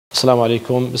Assalamu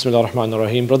alaikum. Bismillah ar-Rahman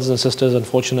ar-Rahim. Brothers and sisters,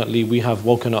 unfortunately we have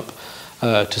woken up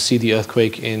to see the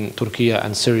earthquake in Türkiye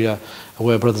and Syria,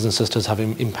 where brothers and sisters have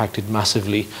been impacted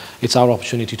massively. It's our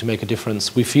opportunity to make a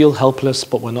difference. We feel helpless,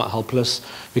 but we're not helpless.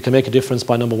 We can make a difference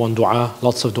by number one, dua,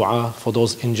 lots of dua for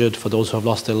those injured, for those who have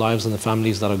lost their lives and the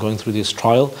families that are going through this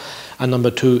trial. And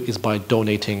number two is by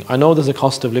donating. I know there's a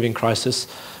cost of living crisis,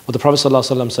 but the Prophet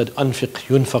ﷺ said, "Anfiq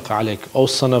yunfaq alayk." O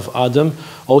son of Adam,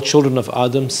 O children of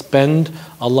Adam, spend,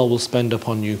 Allah will spend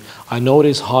upon you. I know it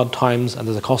is hard times and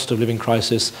there's a cost of living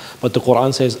crisis, but the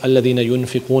Quran says, "Alladhina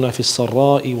yunfiquna fi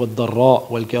as-sarra'i wad-dharra'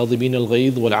 wal-kadhibina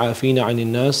al-ghayz wal-'afina 'anil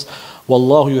nas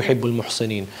wallahu yuhibbul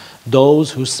muhsinin."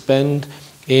 Those who spend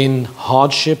in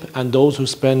hardship and those who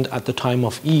spend at the time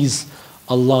of ease,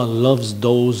 Allah loves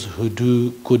those who do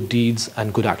good deeds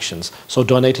and good actions. So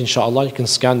donate, inshallah. You can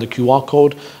scan the QR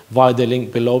code via the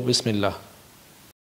link below. Bismillah.